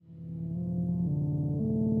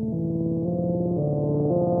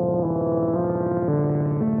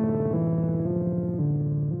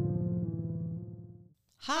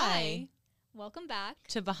Welcome back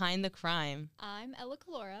to Behind the Crime. I'm Ella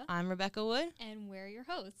Calora. I'm Rebecca Wood. And we're your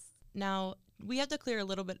hosts. Now, we have to clear a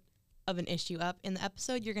little bit of an issue up. In the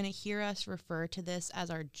episode, you're going to hear us refer to this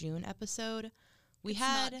as our June episode. It's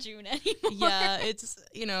not June anymore. Yeah, it's,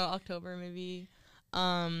 October maybe.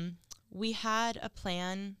 We had a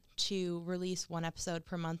plan to release one episode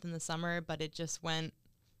per month in the summer, but it just went...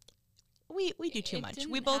 We do too much.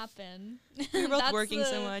 We were both working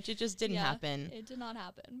so much. It just didn't happen. It did not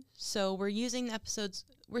happen. So we're using the episodes.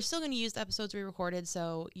 We're still going to use the episodes we recorded.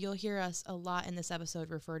 So you'll hear us a lot in this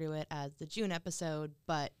episode refer to it as the June episode,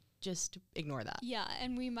 but just ignore that. Yeah,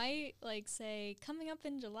 and we might say coming up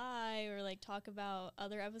in July or talk about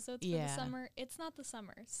other episodes for the summer. It's not the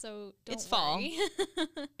summer, so don't It's fall. worry.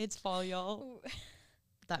 It's fall, y'all.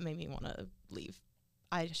 That made me want to leave.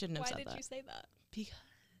 I shouldn't have said that. Why did you say that? Because.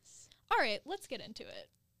 All right, let's get into it.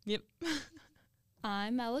 Yep.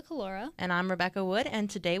 I'm Ella Calora. And I'm Rebecca Wood, and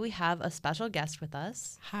today we have a special guest with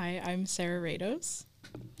us. Hi, I'm Sara Rados.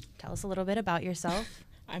 Tell us a little bit about yourself.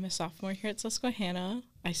 I'm a sophomore here at Susquehanna.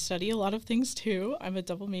 I study a lot of things too. I'm a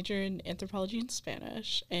double major in anthropology and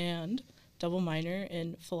Spanish and double minor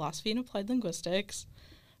in philosophy and applied linguistics.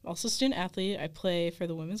 I'm also a student athlete. I play for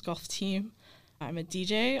the women's golf team. I'm a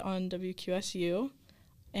DJ on WQSU.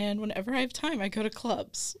 And whenever I have time, I go to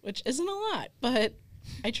clubs, which isn't a lot, but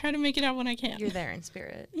I try to make it out when I can. You're there in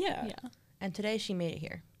spirit. Yeah. And today she made it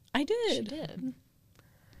here. I did. She did.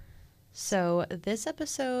 So this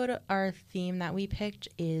episode, our theme that we picked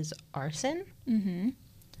is arson. Mm-hmm.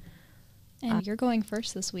 And you're going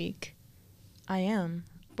first this week. I am.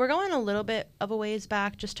 We're going a little bit of a ways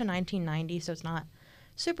back, just to 1990, so it's not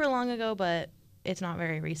super long ago, but it's not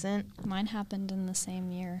very recent. Mine happened in the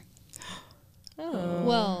same year. Oh.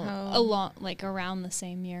 Well, around the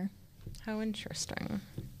same year. How interesting.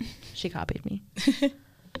 She copied me.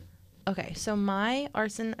 Okay, so my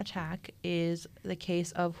arson attack is the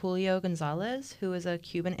case of Julio Gonzalez, who is a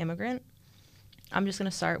Cuban immigrant. I'm just going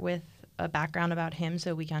to start with a background about him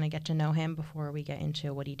so we kind of get to know him before we get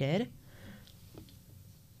into what he did.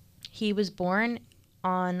 He was born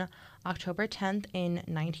on October 10th in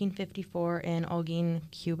 1954 in Holguin,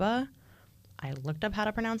 Cuba. I looked up how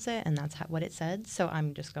to pronounce it, and that's what it said, so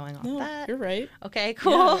I'm just going off that. You're right. Okay,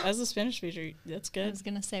 cool. Yeah, as a Spanish major, that's good. I was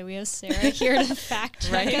going to say, we have Sarah here to fact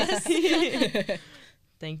check us.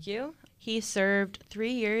 Thank you. He served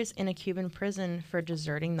 3 years in a Cuban prison for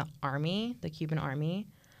deserting the army, the Cuban army,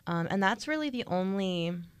 and that's really the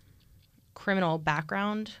only criminal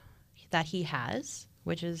background that he has,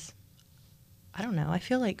 which is, I don't know, I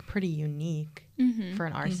feel like pretty unique for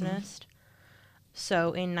an arsonist. Mm-hmm.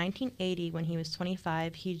 So in 1980, when he was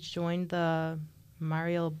 25, he joined the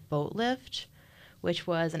Mariel Boat Lift, which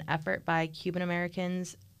was an effort by Cuban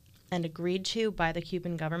Americans and agreed to by the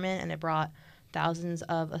Cuban government, and it brought thousands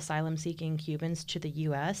of asylum-seeking Cubans to the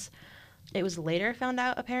U.S. It was later found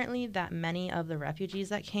out, apparently, that many of the refugees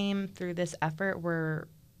that came through this effort were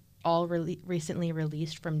all recently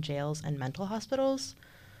released from jails and mental hospitals.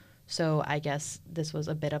 So I guess this was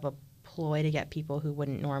a bit of a ploy to get people who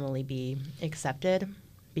wouldn't normally be accepted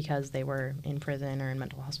because they were in prison or in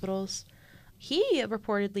mental hospitals. He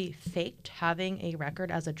reportedly faked having a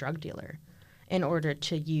record as a drug dealer in order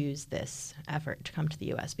to use this effort to come to the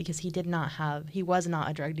U.S. because he was not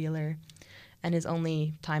a drug dealer, and his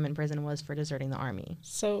only time in prison was for deserting the army.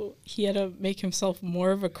 So he had to make himself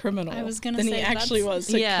more of a criminal than he actually was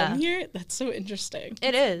to come here? That's so interesting.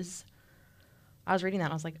 It is. I was reading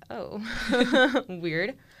that and I was like, oh,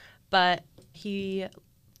 weird. But he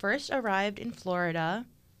first arrived in Florida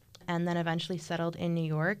and then eventually settled in New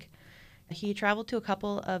York. He traveled to a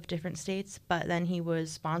couple of different states, but then he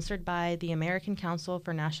was sponsored by the American Council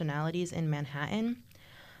for Nationalities in Manhattan,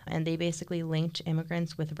 and they basically linked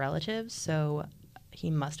immigrants with relatives. So he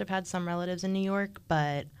must have had some relatives in New York,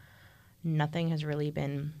 but nothing has really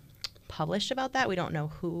been published about that. We don't know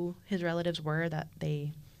who his relatives were that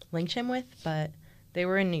they linked him with, but they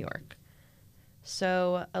were in New York.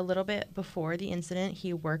 So a little bit before the incident,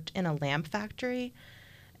 he worked in a lamp factory,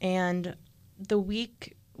 and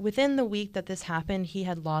within the week that this happened, he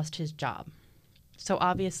had lost his job. So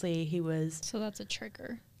obviously he was... So that's a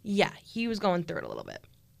trigger. Yeah, he was going through it a little bit.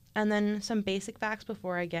 And then some basic facts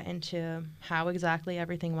before I get into how exactly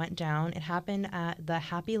everything went down. It happened at the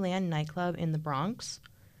Happy Land nightclub in the Bronx.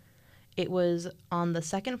 It was on the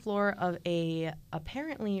second floor of a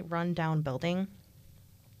apparently run-down building.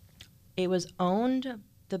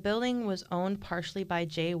 The building was owned partially by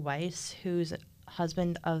Jay Weiss, who's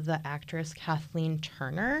husband of the actress Kathleen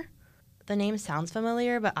Turner. The name sounds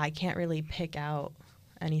familiar, but I can't really pick out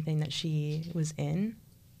anything that she was in.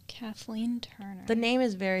 Kathleen Turner. The name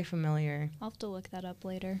is very familiar. I'll have to look that up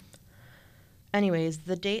later. anyways,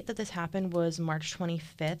 the date that this happened was March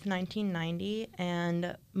 25th, 1990,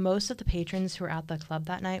 and most of the patrons who were at the club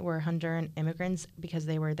that night were Honduran immigrants because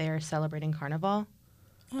they were there celebrating Carnival.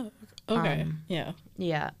 Oh, okay. Yeah.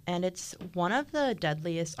 Yeah, and it's one of the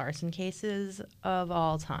deadliest arson cases of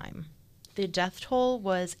all time. The death toll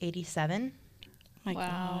was 87. My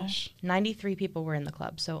gosh. 93 people were in the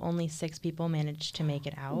club, so only 6 people managed to make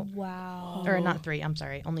it out. Wow. Or not 3, I'm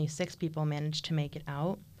sorry. Only 6 people managed to make it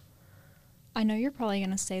out. I know you're probably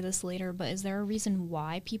going to say this later, but is there a reason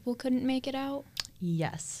why people couldn't make it out?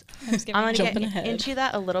 Yes. I'm going to get ahead. into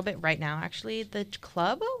that a little bit right now, actually. The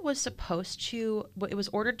club was supposed to, it was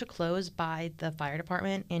ordered to close by the fire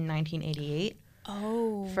department in 1988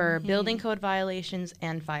 for building code violations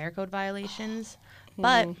and fire code violations.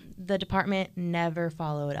 But the department never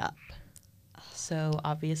followed up. So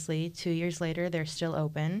obviously, 2 years later, they're still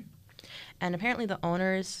open. And apparently the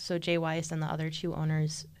owners, so Jay Weiss and the other 2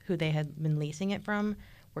 owners who they had been leasing it from,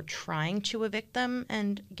 were trying to evict them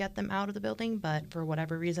and get them out of the building, but for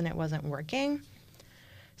whatever reason, it wasn't working.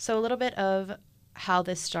 So a little bit of how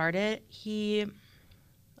this started.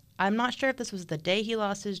 I'm not sure if this was the day he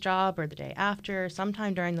lost his job or the day after,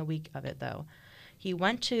 sometime during the week of it, though. He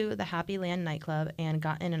went to the Happy Land nightclub and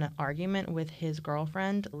got in an argument with his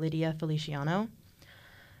girlfriend, Lydia Feliciano.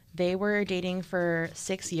 They were dating for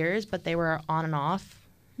 6 years, but they were on and off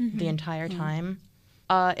the entire time.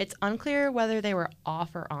 It's unclear whether they were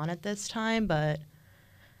off or on at this time, but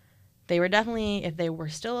they were definitely, if they were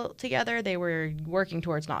still together, they were working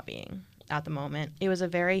towards not being at the moment. It was a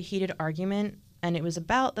very heated argument, and it was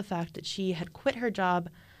about the fact that she had quit her job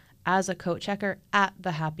as a coat checker at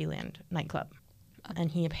the Happy Land nightclub.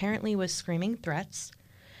 And he apparently was screaming threats.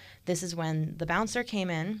 This is when the bouncer came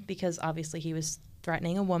in because obviously he was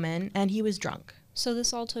threatening a woman and he was drunk. So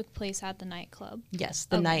this all took place at the nightclub? Yes,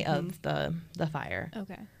 the night of the fire.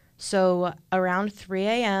 Okay. So around 3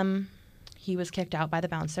 a.m., he was kicked out by the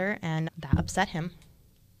bouncer and that upset him.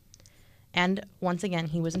 And once again,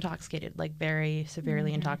 he was intoxicated, like very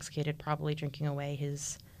severely intoxicated, probably drinking away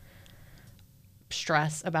his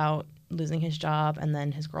stress about losing his job and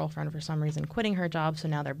then his girlfriend for some reason quitting her job. So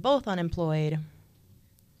now they're both unemployed,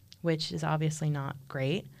 which is obviously not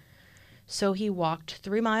great. So he walked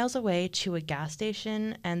 3 miles away to a gas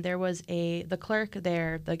station, and there was the clerk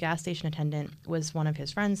there, the gas station attendant, was one of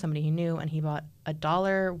his friends, somebody he knew, and he bought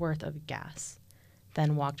 $1 worth of gas,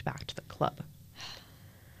 then walked back to the club.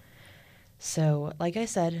 So, like I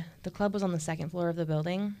said, the club was on the 2nd floor of the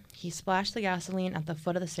building. He splashed the gasoline at the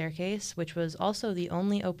foot of the staircase, which was also the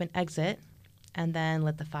only open exit, and then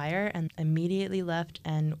lit the fire and immediately left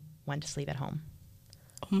and went to sleep at home.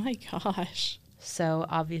 Oh my gosh. So,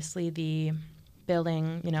 obviously, the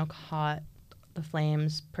building, caught the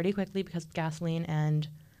flames pretty quickly because of gasoline, and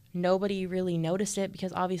nobody really noticed it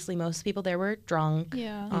because obviously most people there were drunk.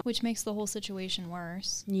 Yeah, which makes the whole situation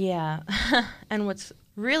worse. Yeah. And what's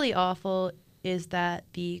really awful is that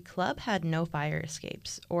the club had no fire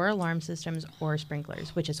escapes or alarm systems or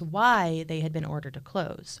sprinklers, which is why they had been ordered to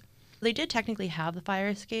close. They did technically have the fire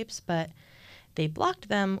escapes, but they blocked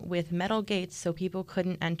them with metal gates so people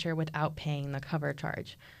couldn't enter without paying the cover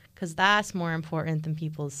charge, because that's more important than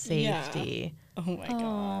people's safety. Yeah. Oh my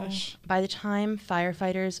gosh. By the time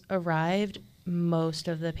firefighters arrived, most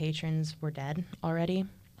of the patrons were dead already.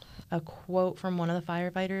 A quote from one of the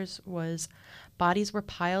firefighters was, "Bodies were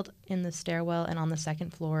piled in the stairwell and on the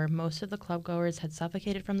 2nd floor. Most of the clubgoers had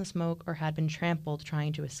suffocated from the smoke or had been trampled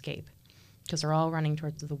trying to escape," because they're all running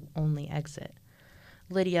towards the only exit.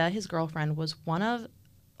 Lydia, his girlfriend, was one of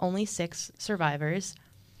only 6 survivors.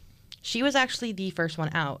 She was actually the first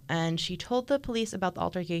one out, and she told the police about the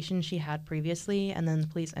altercation she had previously, and then the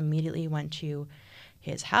police immediately went to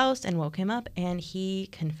his house and woke him up, and he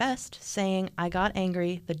confessed, saying, "I got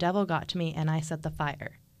angry, the devil got to me, and I set the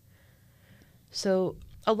fire." So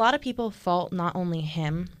a lot of people fault not only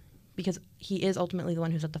him, because he is ultimately the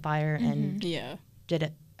one who set the fire and did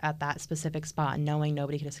it at that specific spot, knowing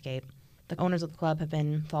nobody could escape. The owners of the club have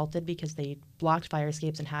been faulted because they blocked fire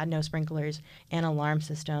escapes and had no sprinklers and alarm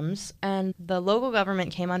systems. And the local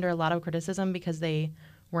government came under a lot of criticism because they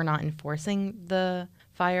were not enforcing the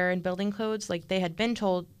fire and building codes. Like, they had been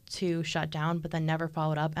told to shut down, but then never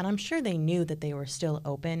followed up. And I'm sure they knew that they were still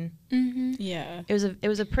open. Mm-hmm. Yeah. It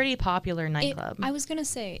was a pretty popular nightclub. I was going to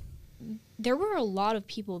say, there were a lot of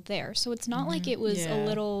people there. So it's not like it was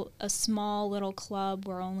a small little club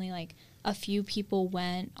where only like a few people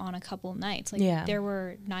went on a couple nights. Like there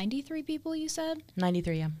were 93 people, you said?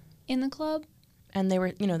 93, yeah. In the club? And they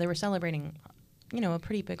were celebrating, a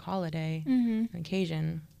pretty big holiday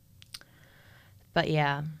occasion. But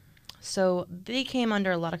yeah, so they came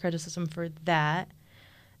under a lot of criticism for that.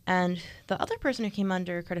 And the other person who came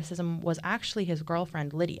under criticism was actually his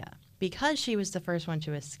girlfriend, Lydia, because she was the first one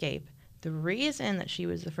to escape. The reason that she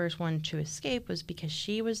was the first one to escape was because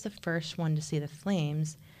she was the first one to see the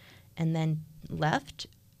flames and then left.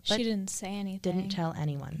 But she didn't say anything. Didn't tell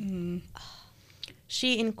anyone.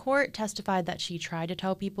 She, in court, testified that she tried to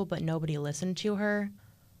tell people, but nobody listened to her.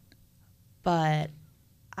 But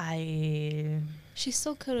She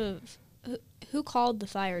still could have... Who called the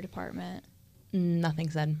fire department? Nothing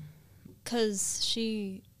said. Because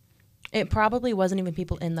she... It probably wasn't even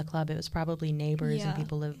people in the club. It was probably neighbors and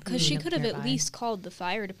people lived because she could have at least called the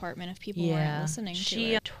fire department if people weren't listening to her.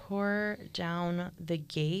 She tore down the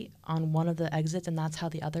gate on one of the exits, and that's how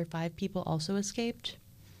the other 5 people also escaped.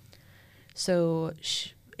 So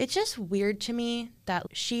it's just weird to me that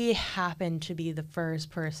she happened to be the first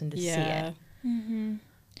person to see it. Mm-hmm.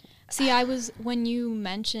 See, when you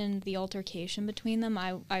mentioned the altercation between them,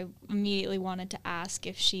 I immediately wanted to ask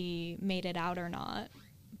if she made it out or not.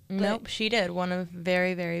 Nope, she did. One of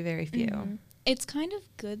very, very, very few. Mm-hmm. It's kind of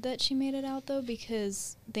good that she made it out, though,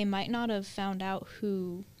 because they might not have found out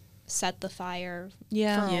who set the fire for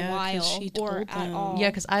a while or at all. Yeah,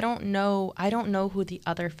 because I don't know who the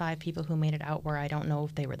other 5 people who made it out were. I don't know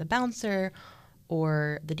if they were the bouncer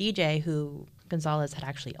or the DJ who Gonzalez had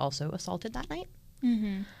actually also assaulted that night.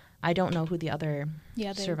 Mm-hmm. I don't know who the other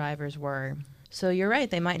survivors were. So you're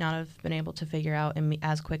right. They might not have been able to figure out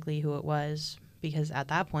as quickly who it was, because at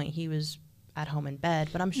that point he was at home in bed.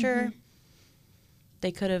 But I'm sure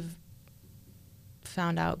they could have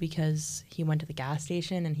found out because he went to the gas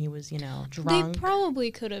station and he was, drunk. They probably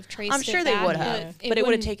could have traced it. I'm sure they would have, but it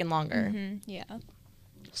would have taken longer. Mm-hmm, yeah.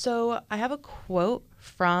 So I have a quote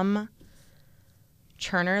from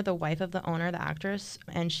Turner, the wife of the owner, the actress,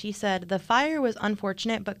 and she said, "The fire was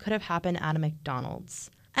unfortunate but could have happened at a McDonald's."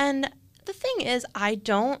 And the thing is, I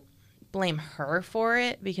don't blame her for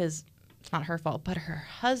it because it's not her fault, but her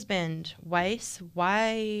husband, Weiss,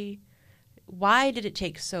 why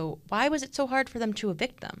was it so hard for them to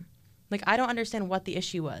evict them? Like, I don't understand what the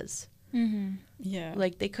issue was. Mm-hmm. Yeah.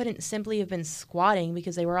 Like, they couldn't simply have been squatting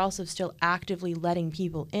because they were also still actively letting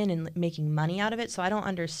people in and making money out of it. So I don't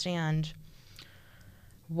understand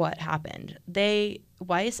what happened.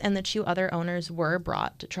 Weiss and the 2 other owners were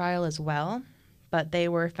brought to trial as well, but they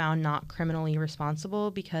were found not criminally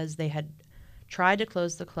responsible because they had tried to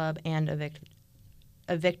close the club and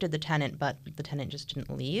evicted the tenant, but the tenant just didn't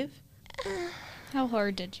leave. How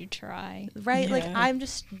hard did you try? Right? Yeah. Like, I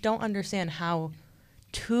just don't understand how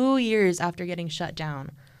 2 years after getting shut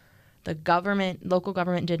down, the local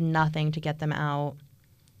government did nothing to get them out,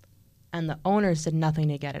 and the owners did nothing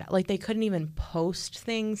to get it out. Like, they couldn't even post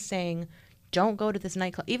things saying, don't go to this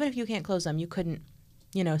nightclub. Even if you can't close them, you couldn't,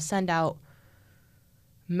 send out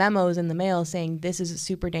memos in the mail saying this is a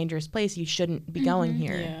super dangerous place, you shouldn't be going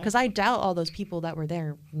here, because I doubt all those people that were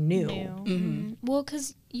there knew. Mm-hmm. Well,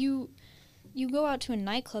 because you go out to a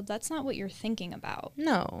nightclub, that's not what you're thinking about.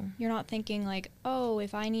 No, you're not thinking like, oh,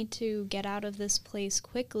 if I need to get out of this place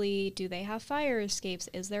quickly, do they have fire escapes,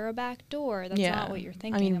 is there a back door? That's not what you're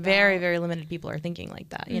thinking about. Very, very limited people are thinking like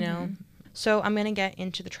that, you know. So I'm going to get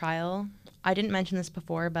into the trial. I didn't mention this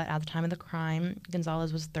before, but at the time of the crime,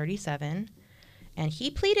 Gonzalez was 37 and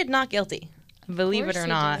he pleaded not guilty, believe it or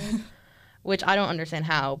not, which I don't understand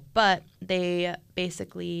how. But they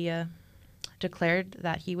basically declared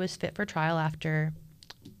that he was fit for trial after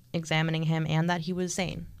examining him and that he was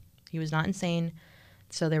sane. He was not insane,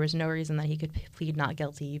 so there was no reason that he could plead not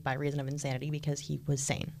guilty by reason of insanity because he was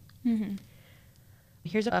sane. Mm-hmm.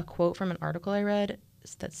 Here's a quote from an article I read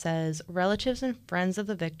that says, relatives and friends of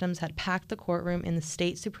the victims had packed the courtroom in the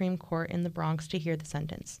state Supreme Court in the Bronx to hear the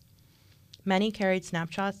sentence. Many carried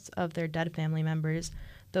snapshots of their dead family members.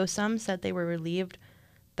 Though some said they were relieved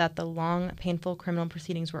that the long, painful criminal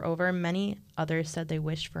proceedings were over, many others said they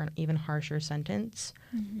wished for an even harsher sentence,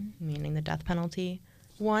 meaning the death penalty.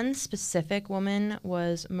 One specific woman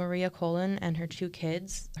was Maria Colon and her 2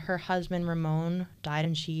 kids. Her husband, Ramon, died,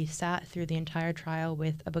 and she sat through the entire trial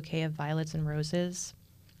with a bouquet of violets and roses.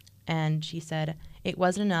 And she said, "It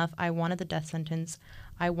wasn't enough. I wanted the death sentence.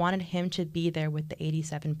 I wanted him to be there with the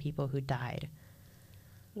 87 people who died."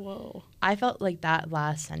 Whoa. I felt like that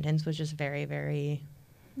last sentence was just very, very...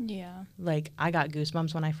 Yeah. Like, I got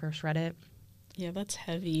goosebumps when I first read it. Yeah, that's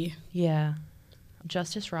heavy. Yeah.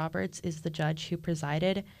 Justice Roberts is the judge who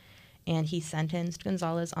presided, and he sentenced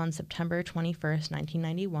Gonzalez on September 21st,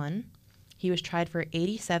 1991. He was tried for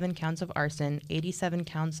 87 counts of arson, 87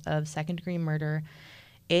 counts of second-degree murder,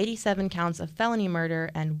 87 counts of felony murder,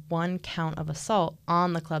 and 1 count of assault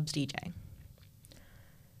on the club's DJ.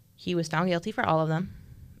 He was found guilty for all of them,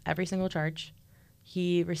 every single charge.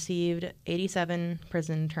 He received 87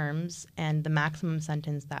 prison terms and the maximum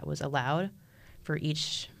sentence that was allowed for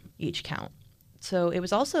each count. So it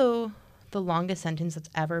was also the longest sentence that's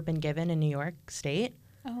ever been given in New York State.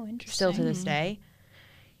 Oh, interesting. Still to this day.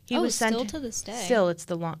 He was still to this day. Still, it's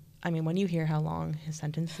the long. I mean, when you hear how long his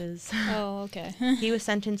sentence is. Oh, okay. He was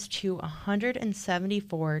sentenced to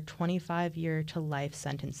 174 25-year to life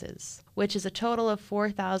sentences, which is a total of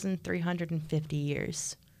 4,350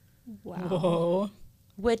 years. Wow. Whoa.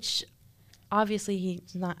 Which, obviously,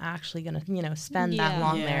 he's not actually going to, spend that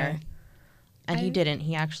long there. And he didn't.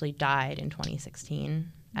 He actually died in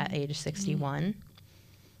 2016 at age 61.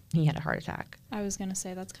 He had a heart attack. I was going to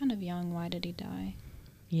say, that's kind of young. Why did he die?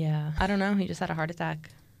 Yeah. I don't know. He just had a heart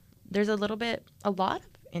attack. There's a lot of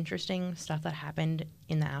interesting stuff that happened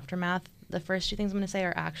in the aftermath. The first two things I'm going to say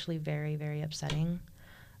are actually very, very upsetting.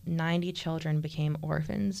 90 children became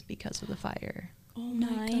orphans because of the fire. Oh,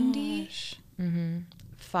 my 90? gosh.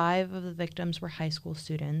 5 of the victims were high school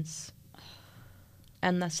students.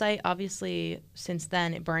 And the site, obviously, since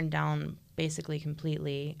then, it burned down basically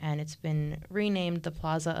completely, and it's been renamed the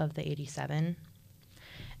Plaza of the 87.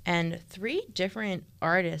 And 3 different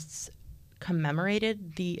artists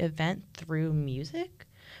commemorated the event through music.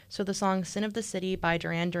 So the song Sin of the City by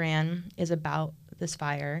Duran Duran is about this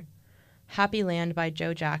fire. Happy Land by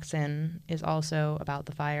Joe Jackson is also about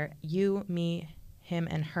the fire. You, Me, Him,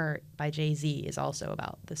 and Her by Jay-Z is also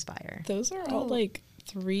about this fire. Those are all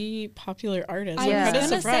 3 popular artists. I was going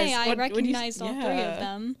to say, I recognized recognized all 3 of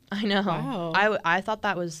them. I know. Wow. I thought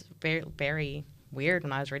that was very, very weird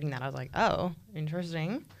when I was reading that. I was like, oh,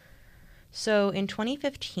 interesting. So in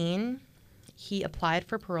 2015, he applied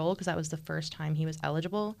for parole because that was the first time he was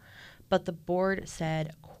eligible. But the board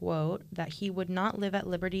said, quote, that he would not live at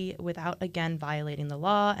liberty without again violating the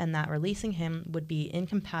law and that releasing him would be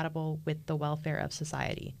incompatible with the welfare of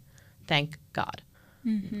society. Thank God.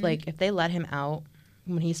 Mm-hmm. Like, if they let him out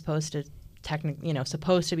when he's supposed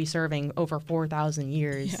to be serving over 4,000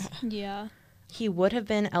 years. Yeah. He would have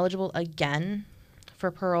been eligible again for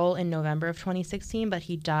parole in November of 2016, but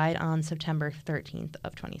he died on September 13th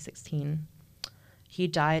of 2016. He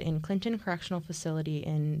died in Clinton Correctional Facility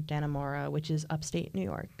in Dannemora, which is upstate New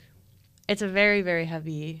York. It's a very, very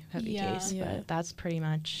heavy case, but that's pretty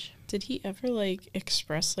much... Did he ever,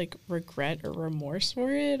 express, regret or remorse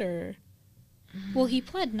for it, or...? Well, he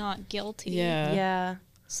pled not guilty. Yeah.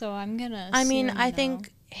 So I'm going to I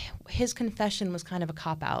think his confession was kind of a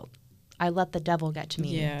cop-out. I let the devil get to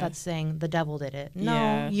me. Yeah. That's saying the devil did it.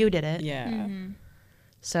 No, you did it. Yeah. Mm-hmm.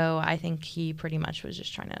 So I think he pretty much was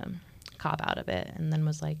just trying to cop out of it and then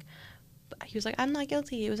was like, I'm not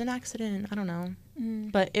guilty. It was an accident. I don't know.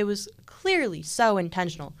 Mm. But it was clearly so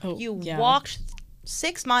intentional. Oh, you walked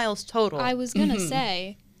 6 miles total. I was going to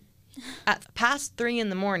say. At past 3 in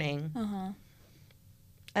the morning. Uh-huh.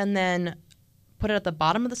 And then put it at the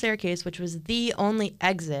bottom of the staircase, which was the only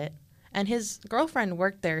exit. And his girlfriend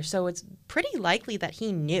worked there, so it's pretty likely that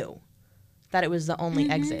he knew that it was the only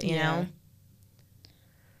exit, you know?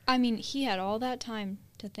 I mean, he had all that time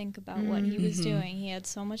to think about what he was doing. He had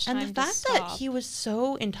so much time to stop. And the fact that he was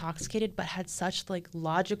so intoxicated but had such,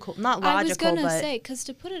 logical, not I was logical, gonna but say, because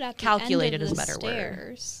to put it at the calculated end of is the a better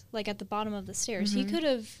word. stairs, at the bottom of the stairs, he could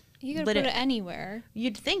have put it anywhere.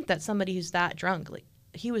 You'd think that somebody who's that drunk,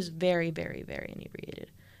 he was very, very, very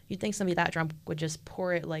inebriated. You'd think somebody that drunk would just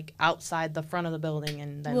pour it outside the front of the building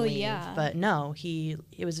and then leave. Yeah. But no,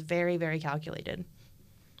 it was very, very calculated,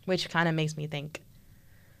 which kind of makes me think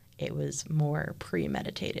it was more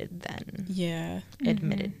premeditated than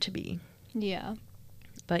admitted to be. Yeah.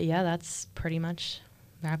 But yeah, that's pretty much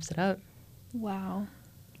wraps it up. Wow.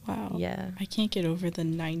 Yeah. I can't get over the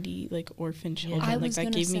 90 orphan children. I was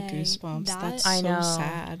that gave me say, goosebumps. That's I know. so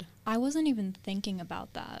sad. I wasn't even thinking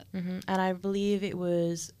about that. Mm-hmm. And I believe it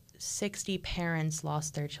was 60 parents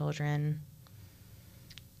lost their children,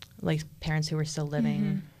 parents who were still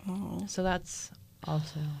living. Oh. So that's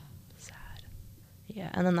also sad.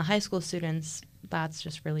 Yeah. And then the high school students, that's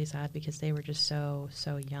just really sad because they were just so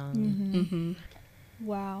young. Mm-hmm.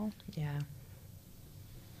 Wow. Yeah.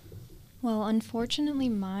 Well, unfortunately,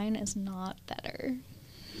 mine is not better.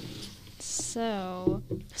 So...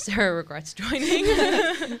 Sara regrets joining.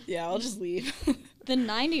 Yeah, I'll just leave. The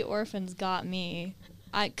 90 orphans got me.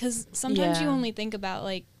 Because sometimes you only think about,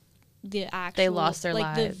 the actual... They lost their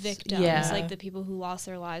lives. The victims, Yeah. the people who lost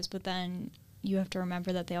their lives. But then you have to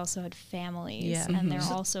remember that they also had families. Yeah. And they're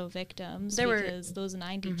also victims because those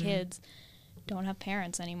 90 kids don't have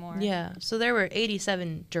parents anymore. Yeah. So there were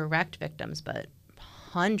 87 direct victims, but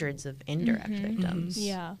hundreds of indirect victims.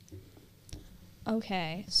 Yeah.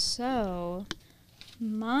 Okay, so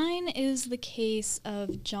Mine is the case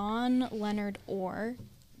of John Leonard Orr.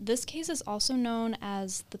 This case is also known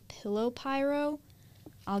as the Pillow Pyro.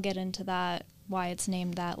 I'll get into that, why it's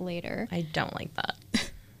named that later. I don't like that.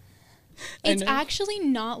 It's actually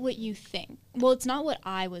not what you think. Well, it's not what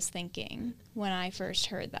I was thinking when I first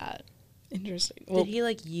heard that. Interesting. Well, did he,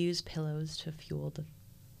 like, use pillows to fuel the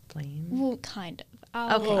flame? Well, kind of.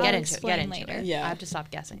 I'll get into it. Yeah. I have to stop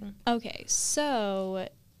guessing. Okay, so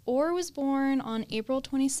Orr was born on April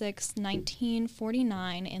 26,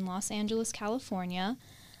 1949 in Los Angeles, California.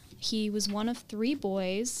 He was one of 3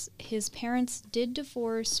 boys. His parents did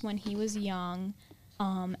divorce when he was young,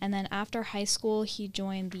 and then after high school, he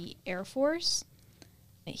joined the Air Force.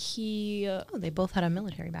 They both had a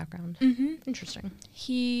military background. Mm-hmm. Interesting.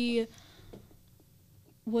 He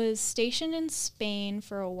was stationed in Spain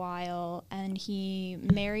for a while, and he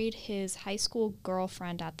married his high school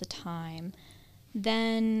girlfriend at the time.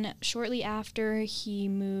 Then, shortly after, he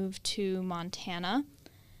moved to Montana.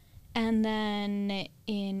 And then,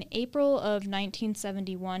 in April of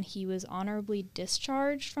 1971, he was honorably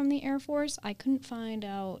discharged from the Air Force. I couldn't find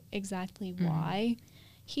out exactly why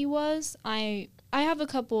he was. I have a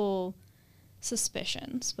couple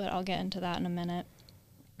suspicions, but I'll get into that in a minute.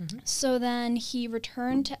 Mm-hmm. So then, he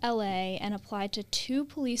returned to LA and applied to 2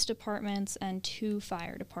 police departments and 2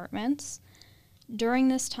 fire departments. During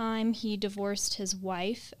this time, he divorced his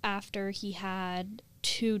wife after he had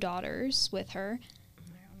 2 daughters with her.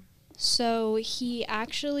 So he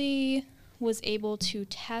actually was able to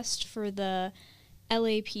test for the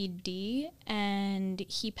LAPD, and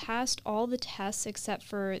he passed all the tests except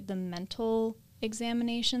for the mental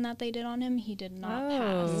examination that they did on him. He did not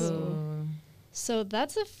pass. So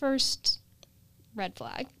that's the first red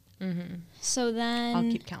flag. Mm-hmm. So then...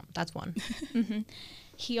 I'll keep count. That's 1. Mm-hmm.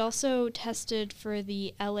 He also tested for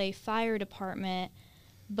the LA Fire Department,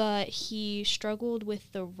 but he struggled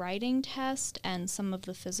with the writing test and some of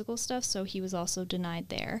the physical stuff, so he was also denied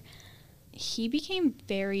there. He became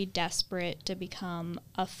very desperate to become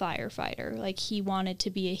a firefighter. Like, he wanted to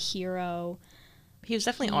be a hero. He was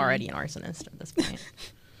definitely already an arsonist at this point.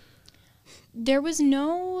 There was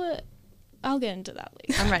no... I'll get into that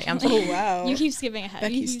later. I'm ready. Oh, wow. You keep skipping ahead.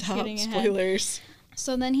 Becky, stop. Spoilers.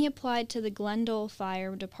 So then he applied to the Glendale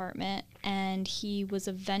Fire Department, and he was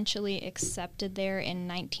eventually accepted there in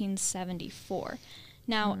 1974.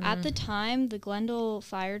 Now, at the time, the Glendale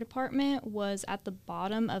Fire Department was at the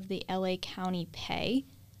bottom of the LA County pay,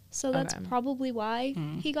 so that's probably why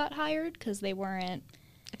he got hired, because they weren't...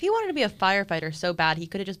 If he wanted to be a firefighter so bad, he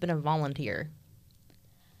could have just been a volunteer.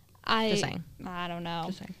 Just saying. I don't know.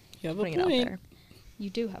 Just saying. You have a point. You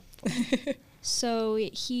do have a point. So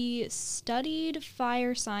he studied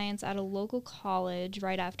fire science at a local college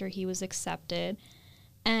right after he was accepted,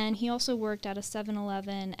 and he also worked at a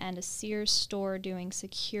 7-Eleven and a Sears store doing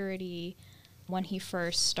security when he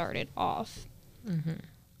first started off. Mm-hmm.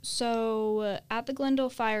 So at the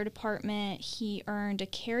Glendale Fire Department, he earned a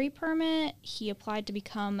carry permit, he applied to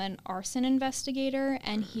become an arson investigator,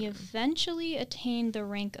 and he eventually attained the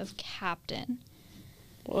rank of captain.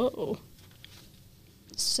 Whoa.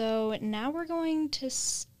 So now we're going to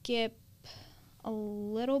skip a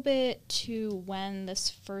little bit to when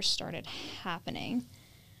this first started happening.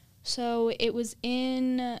 So it was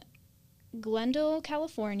in Glendale,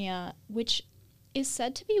 California, which is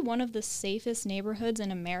said to be one of the safest neighborhoods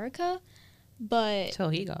in America, but... Till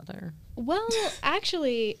he got there. Well,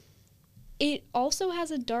 actually, it also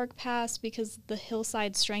has a dark past because the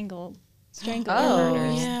Hillside Strangle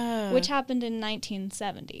murders, yeah. which happened in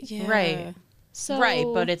 1970. Yeah. Right. So, right,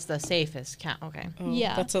 but it's the safest count. Okay. Oh,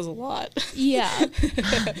 yeah. That says a lot. Yeah.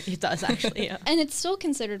 It does, actually, yeah. And it's still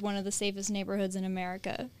considered one of the safest neighborhoods in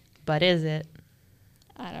America. But is it?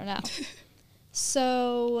 I don't know.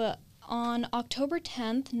 So, on October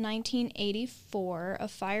 10th, 1984, a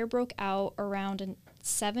fire broke out around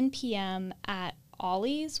 7 p.m. at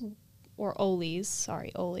Ollie's,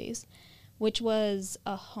 which was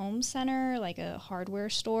a home center, like a hardware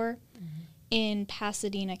store, in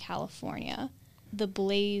Pasadena, California. The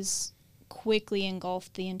blaze quickly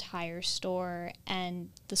engulfed the entire store, and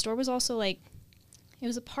the store was also it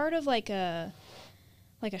was a part of like a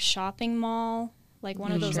shopping mall, like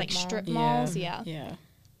one of those strip malls. Yeah.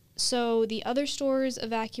 So the other stores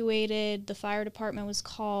evacuated, the fire department was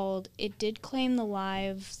called. It did claim the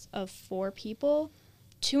lives of 4 people,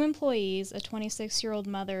 2 employees, a 26-year-old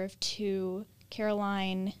mother of 2,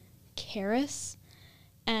 Caroline Karras,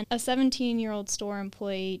 and a 17-year-old store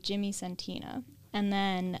employee, Jimmy Santina. And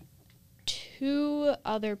then 2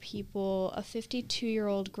 other people, a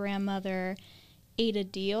 52-year-old grandmother, Ada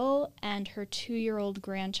Deal, and her 2-year-old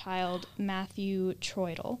grandchild, Matthew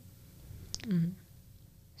Troidel. Mm-hmm.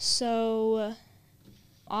 So,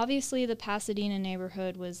 obviously, the Pasadena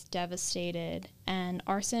neighborhood was devastated, and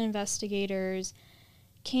arson investigators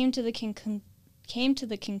came to the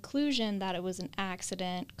conclusion that it was an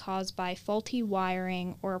accident caused by faulty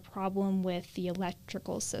wiring or a problem with the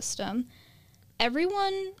electrical system.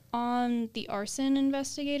 Everyone on the arson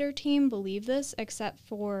investigator team believed this except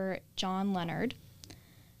for John Leonard.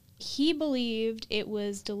 He believed it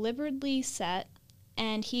was deliberately set,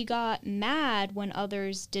 and he got mad when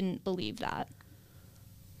others didn't believe that.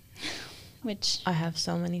 Which I have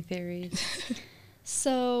so many theories.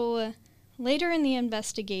 So, later in the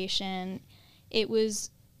investigation, it was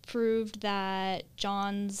proved that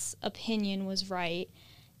John's opinion was right,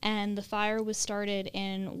 and the fire was started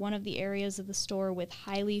in one of the areas of the store with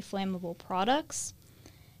highly flammable products,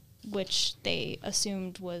 which they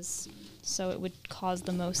assumed was so it would cause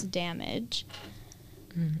the most damage.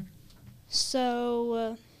 Mm-hmm.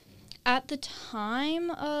 So, at the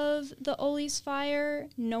time of the Ollie's fire,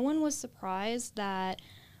 no one was surprised that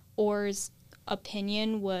Orr's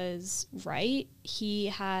opinion was right. He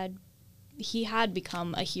had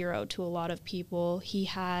become a hero to a lot of people.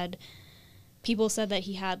 People said that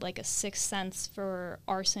he had like a sixth sense for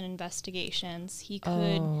arson investigations. He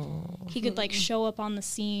could like show up on the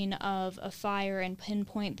scene of a fire and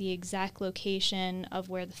pinpoint the exact location of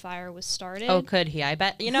where the fire was started. Oh, could he? I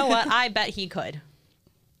bet. You know what? I bet he could.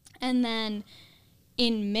 And then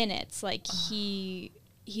in minutes, like he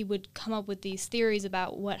would come up with these theories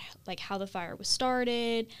about how the fire was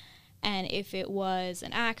started and if it was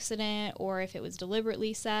an accident or if it was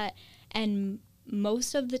deliberately set. And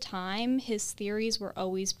most of the time, his theories were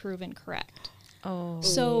always proven correct. Oh.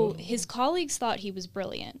 So his colleagues thought he was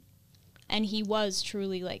brilliant. And he was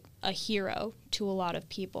truly, like, a hero to a lot of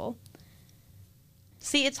people.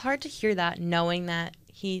 See, it's hard to hear that, knowing that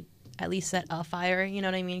he at least set a fire, you know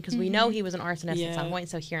what I mean? Because we know he was an arsonist at some point,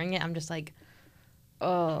 so hearing it, I'm just like,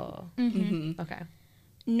 oh. Mm-hmm. Okay.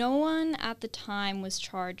 No one at the time was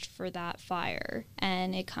charged for that fire,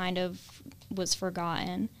 and it kind of was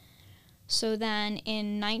forgotten. So then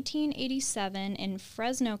in 1987 in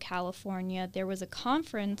Fresno, California, there was a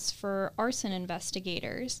conference for arson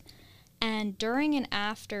investigators. And during and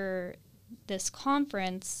after this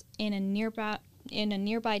conference in a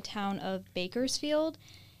nearby town of Bakersfield,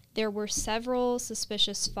 there were several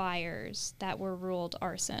suspicious fires that were ruled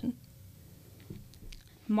arson.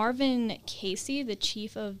 Marvin Casey, the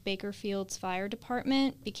chief of Bakerfield's fire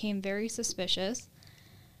department, became very suspicious.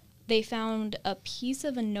 They found a piece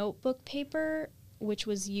of a notebook paper which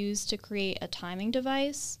was used to create a timing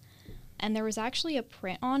device, and there was actually a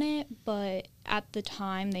print on it, but at the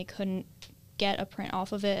time they couldn't get a print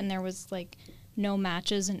off of it, and there was like no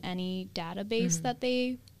matches in any database that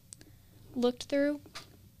they looked through.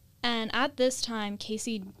 And at this time,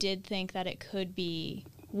 Casey did think that it could be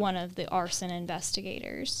one of the arson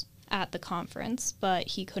investigators at the conference, but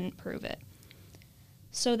he couldn't prove it.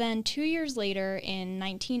 So then 2 years later, in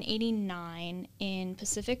 1989, in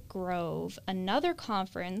Pacific Grove, another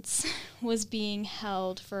conference was being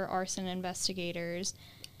held for arson investigators.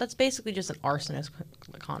 That's basically just an arsonist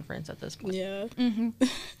conference at this point. Yeah. Mm-hmm.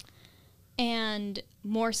 And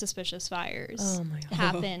more suspicious fires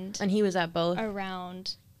happened. And he was at both?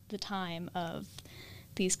 Around the time of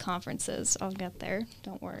these conferences. I'll get there.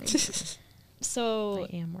 Don't worry. So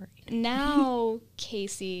I am worried. Now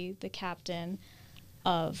Casey, the captain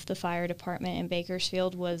of the fire department in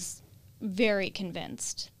Bakersfield, was very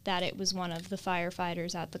convinced that it was one of the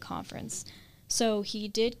firefighters at the conference. So he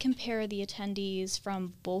did compare the attendees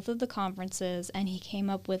from both of the conferences, and he came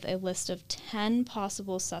up with a list of 10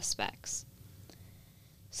 possible suspects.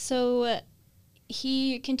 So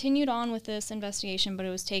he continued on with this investigation, but it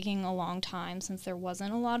was taking a long time since there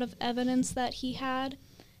wasn't a lot of evidence that he had,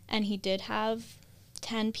 and he did have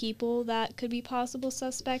 10 people that could be possible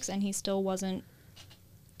suspects, and he still wasn't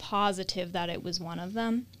positive that it was one of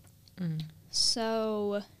them.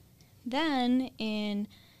 So then in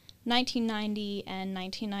 1990 and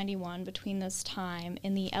 1991, between this time,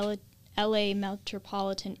 in the LA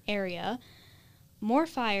metropolitan area, more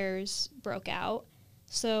fires broke out.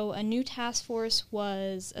 So a new task force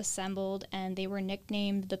was assembled, and they were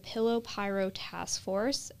nicknamed the Pillow Pyro Task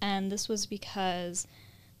Force, and this was because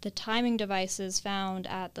the timing devices found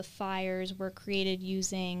at the fires were created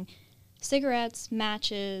using cigarettes,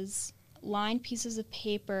 matches, lined pieces of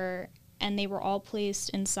paper, and they were all placed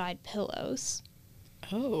inside pillows.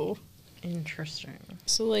 Oh. Interesting.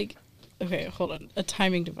 So, like, okay, hold on. A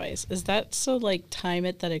timing device. Is that so, like, time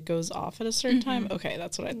it that it goes off at a certain time? Okay,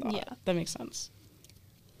 that's what I thought. Yeah. That makes sense.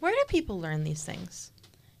 Where do people learn these things?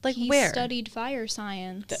 Like, he where? He studied fire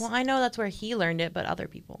science. Well, I know that's where he learned it, but other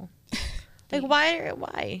people. Like,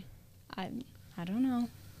 why? I don't know.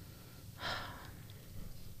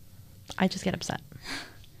 I just get upset.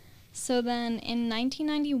 So then in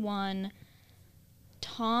 1991,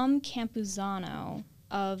 Tom Campuzano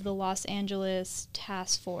of the Los Angeles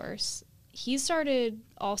Task Force, he started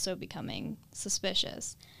also becoming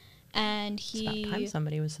suspicious. And It's about time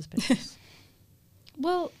somebody was suspicious.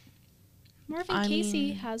 Well, Marvin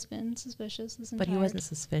Casey has been suspicious this entire... But he wasn't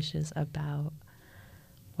suspicious about...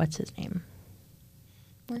 What's his name?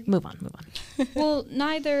 Move on. Well,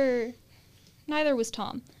 neither was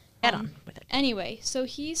Tom. Get on with it. Anyway, so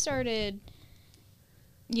he started,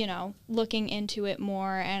 looking into it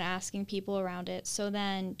more and asking people around it. So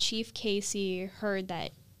then Chief Casey heard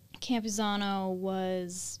that Campuzano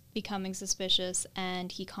was becoming suspicious,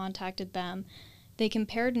 and he contacted them. They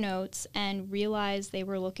compared notes and realized they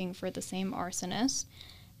were looking for the same arsonist,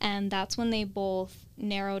 and that's when they both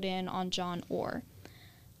narrowed in on John Orr.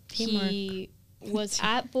 Teamwork. He was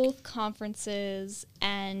at both conferences,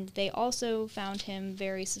 and they also found him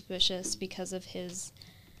very suspicious because of his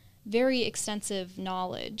very extensive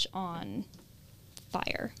knowledge on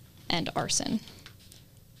fire and arson.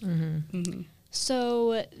 Mm-hmm. Mm-hmm.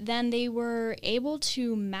 So then they were able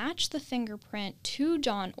to match the fingerprint to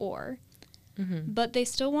John Orr, but they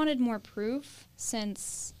still wanted more proof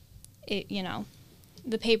since it,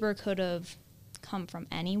 the paper could have come from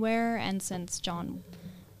anywhere, and since John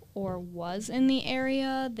Orr was in the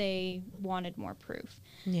area, they wanted more proof.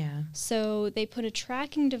 Yeah. So they put a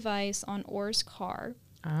tracking device on Orr's car.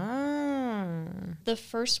 The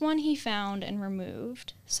first one he found and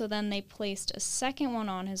removed. So then they placed a second one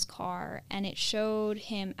on his car, and it showed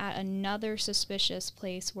him at another suspicious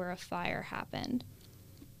place where a fire happened.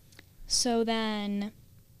 So then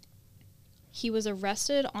he was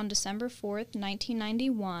arrested on December 4th,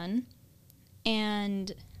 1991,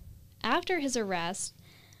 and after his arrest,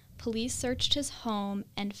 police searched his home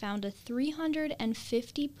and found a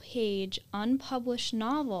 350-page unpublished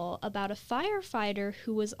novel about a firefighter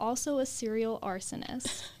who was also a serial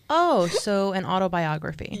arsonist. Oh, so an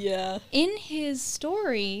autobiography. Yeah. In his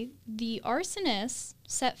story, the arsonist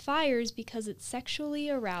set fires because it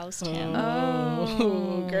sexually aroused him.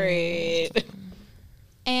 Oh, great.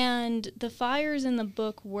 And the fires in the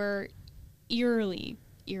book were eerily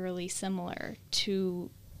similar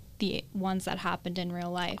to the ones that happened in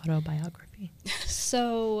real life. Autobiography.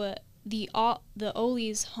 So the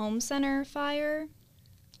Ole's Home Center fire,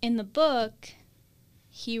 in the book,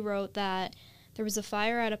 he wrote that there was a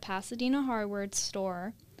fire at a Pasadena hardware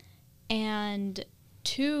store, and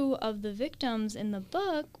 2 of the victims in the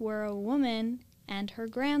book were a woman and her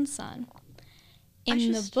grandson.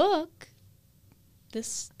 In the book,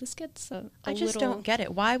 this gets a I just little... don't get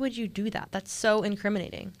it. Why would you do that? That's so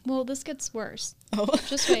incriminating. Well, this gets worse. Oh.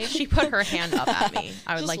 Just wait. She put her hand up at me.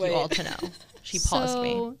 I would Just like wait. you all to know. She paused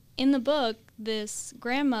me. So, in the book, this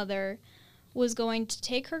grandmother was going to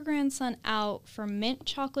take her grandson out for mint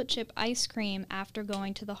chocolate chip ice cream after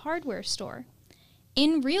going to the hardware store.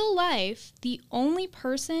 In real life, the only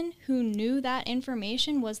person who knew that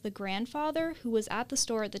information was the grandfather, who was at the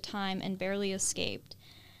store at the time and barely escaped.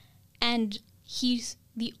 And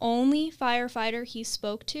the only firefighter he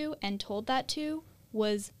spoke to and told that to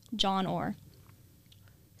was John Orr.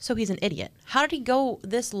 So he's an idiot. How did he go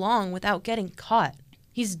this long without getting caught?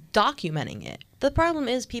 He's documenting it. The problem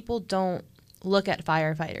is people don't look at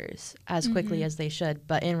firefighters as quickly as they should,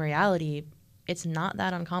 but in reality, it's not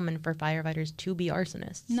that uncommon for firefighters to be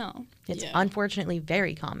arsonists. No. It's unfortunately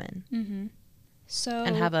very common. Mm-hmm. So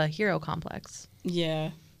and have a hero complex.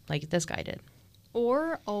 Yeah. Like this guy did.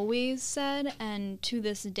 Orr always said, and to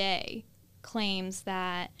this day, claims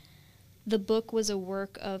that the book was a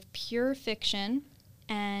work of pure fiction,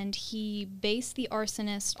 and he based the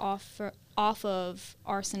arsonist off of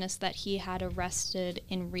arsonists that he had arrested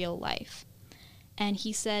in real life. And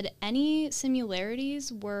he said any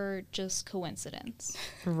similarities were just coincidence.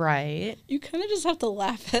 Right. You kind of just have to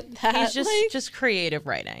laugh at that. He's just creative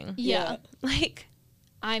writing. Yeah. Like,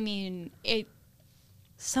 I mean,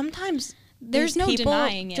 sometimes there's no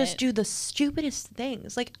denying it. Just do the stupidest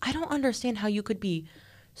things. Like, I don't understand how you could be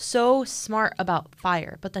so smart about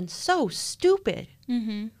fire, but then so stupid.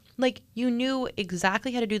 Mm-hmm. Like, you knew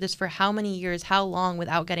exactly how to do this for how many years, how long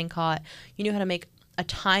without getting caught. You knew how to make a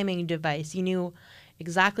timing device. You knew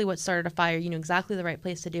exactly what started a fire. You knew exactly the right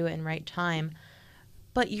place to do it in right time.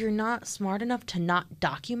 But you're not smart enough to not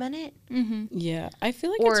document it. Mm-hmm. Yeah, I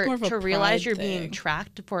feel like or it's more of a to realize you're thing. being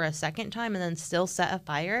tracked for a second time and then still set a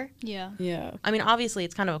fire. Yeah. Yeah. I mean, obviously,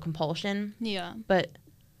 it's kind of a compulsion. Yeah. But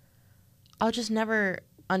I'll just never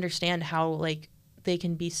understand how, like, they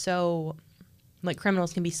can be so Like,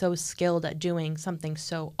 criminals can be so skilled at doing something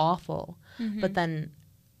so awful, but then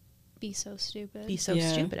be so stupid. Be so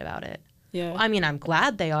stupid about it. Yeah. I mean, I'm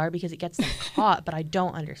glad they are because it gets them caught, but I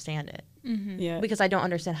don't understand it. Yeah. Because I don't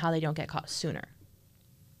understand how they don't get caught sooner.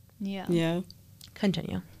 Yeah. Yeah.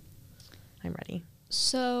 Continue. I'm ready.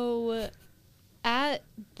 So, at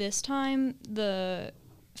this time, the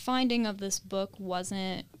finding of this book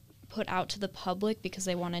wasn't put out to the public because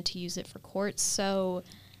they wanted to use it for courts. So,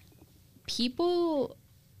 people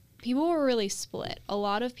were really split. A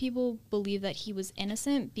lot of people believe that he was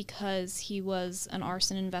innocent because he was an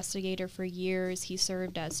arson investigator for years. He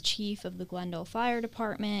served as chief of the Glendale Fire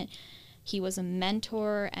Department. He was a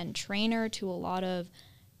mentor and trainer to a lot of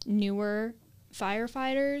newer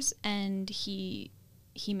firefighters, and he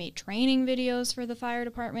made training videos for the fire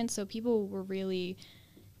department, so people were really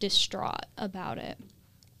distraught about it.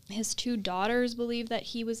 His 2 daughters believed that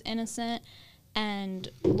he was innocent, and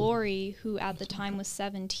Lori, who at the time was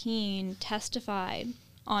 17, testified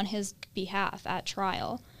on his behalf at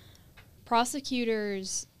trial.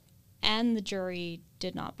 Prosecutors and the jury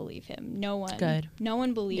did not believe him. No one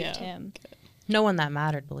believed him. Good. No one that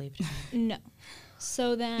mattered believed him. No.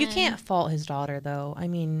 So then... You can't fault his daughter, though. I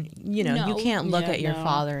mean, you can't look at your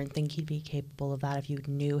father and think he'd be capable of that if you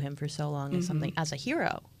knew him for so long as something, as a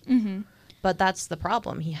hero. But that's the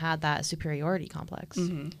problem. He had that superiority complex.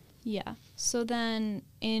 Yeah. So then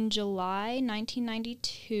in July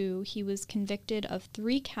 1992, he was convicted of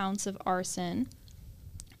 3 counts of arson.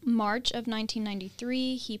 March of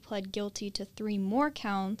 1993, he pled guilty to 3 more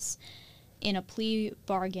counts in a plea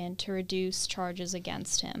bargain to reduce charges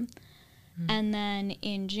against him. And then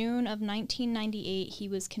in June of 1998, he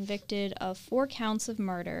was convicted of 4 counts of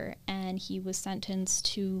murder, and he was sentenced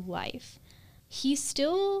to life. He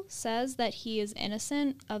still says that he is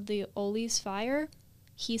innocent of the Ole's fire.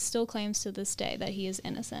 He still claims to this day that he is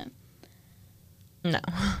innocent. No.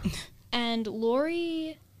 And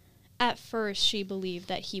Lori, at first, she believed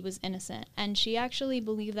that he was innocent. And she actually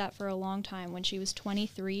believed that for a long time. When she was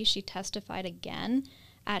 23, she testified again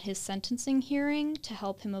at his sentencing hearing to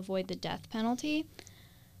help him avoid the death penalty.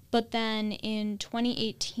 But then in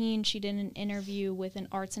 2018, she did an interview with an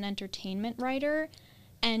arts and entertainment writer,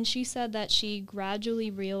 and she said that she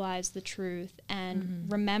gradually realized the truth and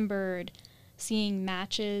remembered seeing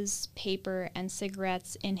matches, paper, and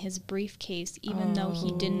cigarettes in his briefcase, even though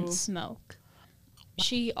he didn't smoke.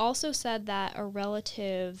 She also said that a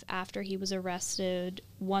relative, after he was arrested,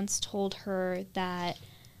 once told her that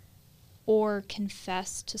Orr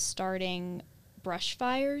confessed to starting brush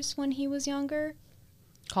fires when he was younger.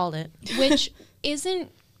 Called it. Which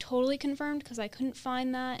isn't totally confirmed because I couldn't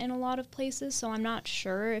find that in a lot of places, so I'm not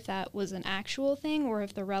sure if that was an actual thing or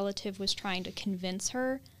if the relative was trying to convince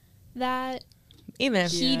her that even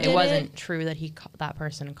if he it wasn't true that that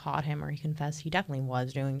person caught him or he confessed, he definitely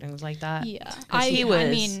was doing things like that. Yeah. I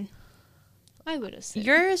would assume.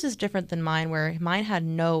 Yours is different than mine, where mine had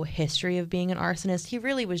no history of being an arsonist. He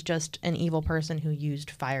really was just an evil person who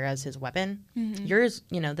used fire as his weapon. Yours,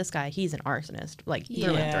 this guy, he's an arsonist, like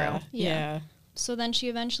through and through. Yeah. So then she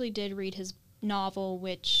eventually did read his novel,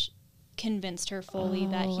 which convinced her fully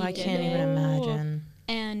that he did it. I can't even imagine.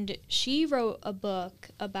 And she wrote a book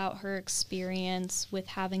about her experience with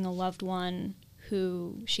having a loved one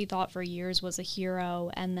who she thought for years was a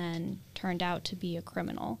hero and then turned out to be a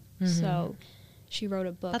criminal. So she wrote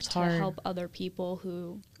a book to help other people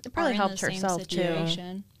who it probably are helped in the herself same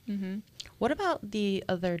situation. too. What about the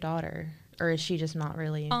other daughter? Or is she just not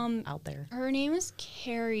really out there? Her name is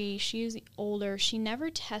Carrie. She's older. She never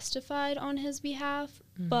testified on his behalf,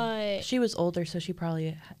 but... She was older, so she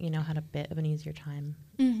probably, had a bit of an easier time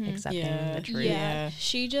accepting the truth. Yeah.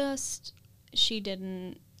 She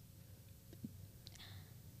didn't...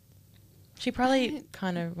 She probably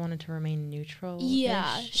kind of wanted to remain neutral.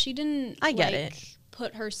 Yeah, she didn't, it.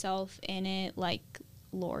 put herself in it like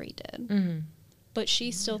Lori did. But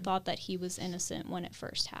she still thought that he was innocent when it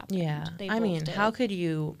first happened. Yeah. How could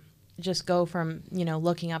you just go from,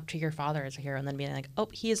 looking up to your father as a hero and then being like, oh,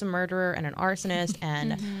 he is a murderer and an arsonist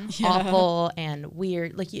and awful and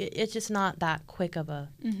weird. Like, it's just not that quick of a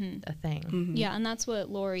thing. Yeah, and that's what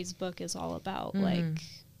Lori's book is all about, like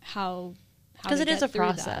how because it is a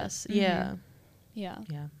process. Yeah. Yeah.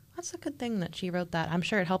 That's a good thing that she wrote that. I'm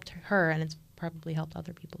sure it helped her, and it's probably helped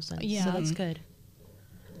other people since. Yeah. So that's good.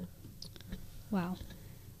 Wow.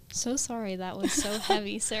 So sorry that was so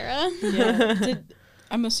heavy, Sarah. Yeah.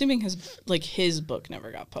 I'm assuming his book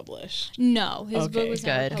never got published. No, his book was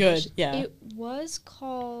never published. Good. Yeah. It was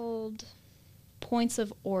called Points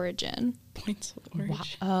of Origin. Points of Origin.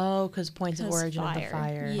 Wow. Oh, because Points of Origin of the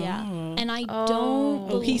fire. Yeah. Oh. And I don't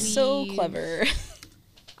believe... he's so clever.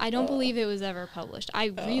 I don't believe it was ever published. I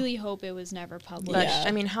really hope it was never published. But,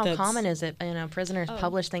 I mean, how common is it? You know, prisoners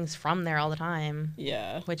publish things from there all the time.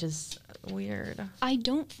 Yeah. Which is weird. I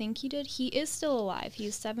don't think he did. He is still alive.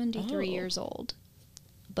 He's 73 years old.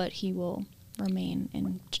 But he will remain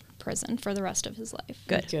in prison for the rest of his life.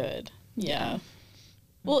 Good. Yeah.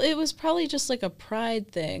 Well, it was probably just like a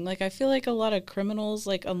pride thing. Like, I feel like a lot of criminals,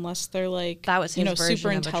 like, unless they're like, that was his version super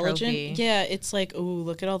of intelligent. A trophy. Yeah, it's like, oh,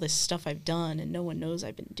 look at all this stuff I've done, and no one knows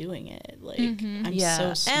I've been doing it. Like, I'm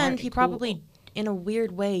so smart. And he cool. probably, in a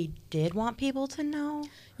weird way, did want people to know.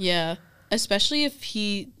 Yeah, especially if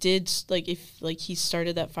he did, like, if like he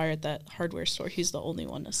started that fire at that hardware store, he's the only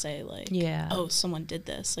one to say, like, oh, someone did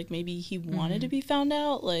this. Like, maybe he wanted to be found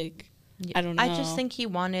out. Like, I don't know. I just think he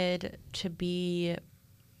wanted to be.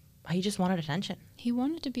 He just wanted attention. He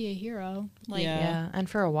wanted to be a hero. Like, and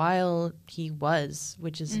for a while he was,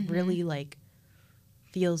 which is really like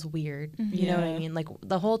feels weird. You know what I mean? Like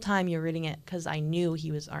the whole time you're reading it, because I knew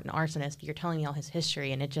he was an arsonist. You're telling me all his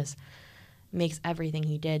history, and it just makes everything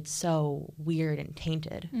he did so weird and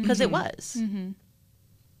tainted. Because it was.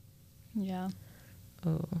 Yeah.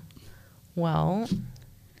 Oh, well,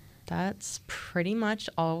 that's pretty much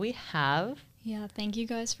all we have. Yeah, thank you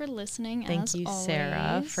guys for listening. Thank you, always.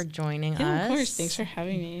 Sarah, for joining us. Of course. Thanks for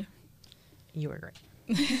having me. You were great.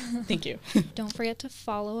 Thank you. Don't forget to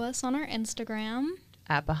follow us on our Instagram.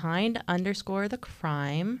 At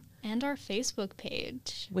behind_the_crime. And our Facebook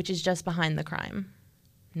page. Which is just behind the crime.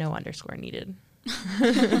 No underscore needed.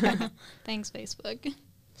 Thanks, Facebook.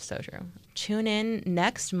 So true. Tune in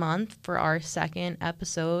next month for our second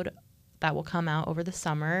episode that will come out over the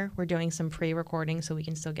summer. We're doing some pre-recording so we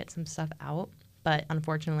can still get some stuff out. But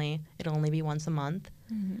unfortunately, it'll only be once a month.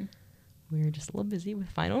 We're just a little busy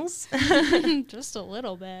with finals. Just a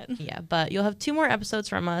little bit. Yeah, but you'll have 2 more episodes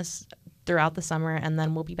from us throughout the summer, and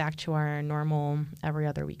then we'll be back to our normal every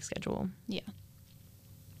other week schedule. Yeah.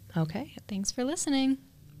 Okay. Thanks for listening.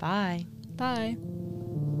 Bye. Bye.